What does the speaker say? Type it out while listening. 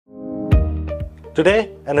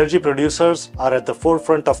Today, energy producers are at the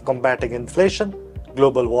forefront of combating inflation,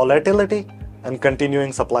 global volatility, and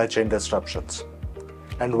continuing supply chain disruptions.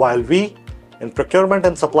 And while we, in procurement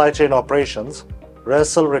and supply chain operations,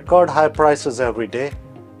 wrestle record high prices every day,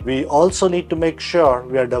 we also need to make sure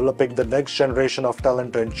we are developing the next generation of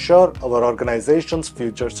talent to ensure our organization's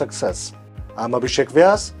future success. I'm Abhishek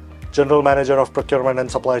Vyas, General Manager of Procurement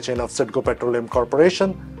and Supply Chain of CITGO Petroleum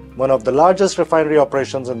Corporation, one of the largest refinery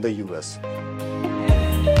operations in the US.